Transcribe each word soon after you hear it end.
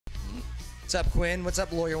What's up, Quinn? What's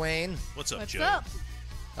up, Lawyer Wayne? What's up, What's Joe?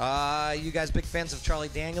 up? You guys big fans of Charlie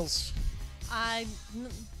Daniels? I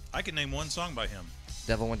can name one song by him.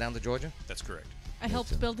 Devil Went Down to Georgia? That's correct. I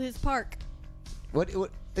helped build his park. What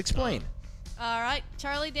explain. All right,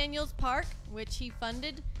 Charlie Daniels Park, which he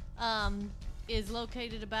funded, is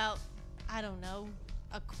located about, I don't know,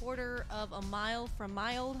 a quarter of a mile from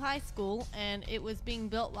my old high school, and it was being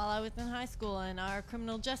built while I was in high school, and our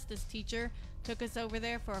criminal justice teacher took us over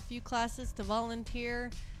there for a few classes to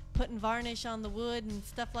volunteer, putting varnish on the wood and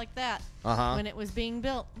stuff like that when it was being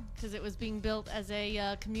built, because it was being built as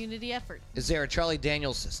a community effort. Is there a Charlie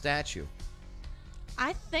Daniels statue?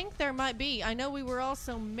 I think there might be. I know we were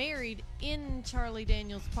also married in Charlie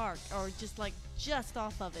Daniels Park, or just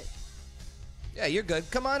off of it. Yeah, you're good.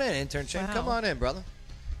 Come on in, intern Shane. Wow. Come on in, brother.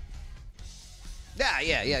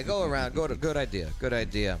 Yeah. Go around. Good idea. Good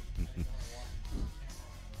idea.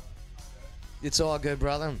 It's all good,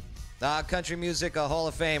 brother. Country music, a Hall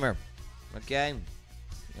of Famer. Okay.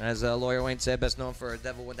 As Lawyer Wayne said, best known for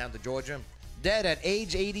Devil Went Down to Georgia. Dead at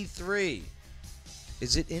age 83.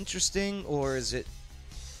 Is it interesting, or is it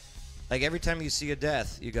like every time you see a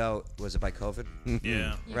death, you go, was it by COVID?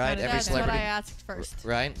 Yeah. Right? Every That's celebrity. what I asked first.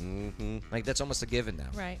 Right? Mm-hmm. Like, that's almost a given now.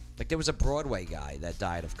 Right. Like, there was a Broadway guy that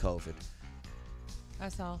died of COVID. I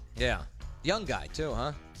saw. Yeah. Young guy, too,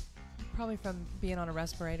 huh? Probably from being on a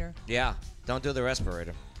respirator. Yeah. Don't do the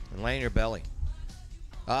respirator. And lay in your belly.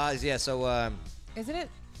 Yeah, so, Isn't it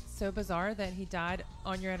so bizarre that he died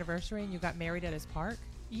on your anniversary and you got married at his park?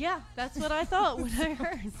 Yeah, that's what I thought when I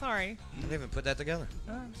heard. Sorry. I didn't even put that together.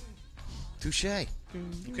 Touche.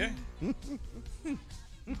 Okay. All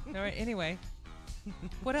right, anyway.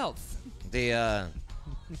 What else? I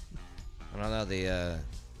don't know,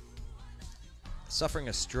 suffering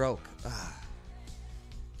a stroke.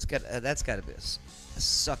 That's got to be a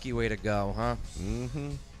sucky way to go, huh?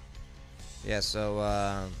 Mm-hmm. Yeah,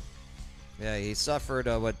 so, he suffered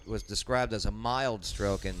what was described as a mild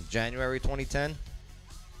stroke in January 2010.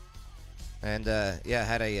 And,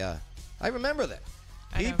 had I remember that.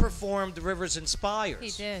 He performed Rivers and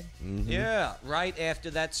Spires. He did. Mm-hmm. Yeah, right after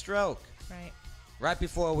that stroke. Right. Right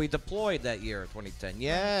before we deployed that year, 2010.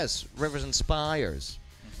 Yes, Rivers and Spires.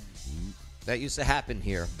 Mm-hmm. That used to happen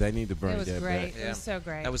here. They need to bring that back. It was great. Yeah. It was so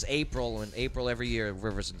great. That was April, and April every year,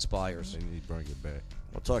 Rivers and Spires. They need to bring it back.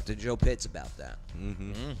 We'll talk to Joe Pitts about that.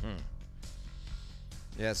 Mm-hmm. Mm-hmm.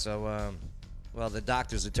 Yeah, so, the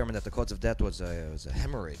doctors determined that the cause of death was a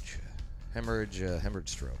hemorrhage. Hemorrhage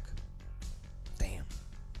stroke. Damn.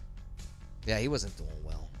 Yeah, he wasn't doing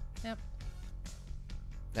well. Yep.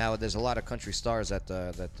 Now, there's a lot of country stars that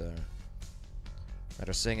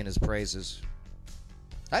are singing his praises.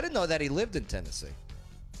 I didn't know that he lived in Tennessee.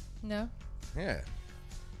 No. Yeah.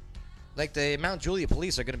 Like the Mount Juliet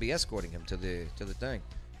police are going to be escorting him to the thing.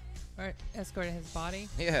 Or escorted his body.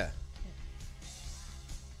 Yeah.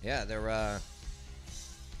 Yeah, they're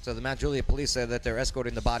so the Mount Juliet police said that they're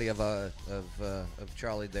escorting the body of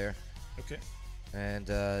Charlie there. Okay. And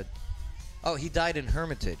he died in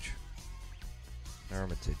Hermitage.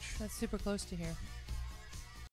 That's super close to here.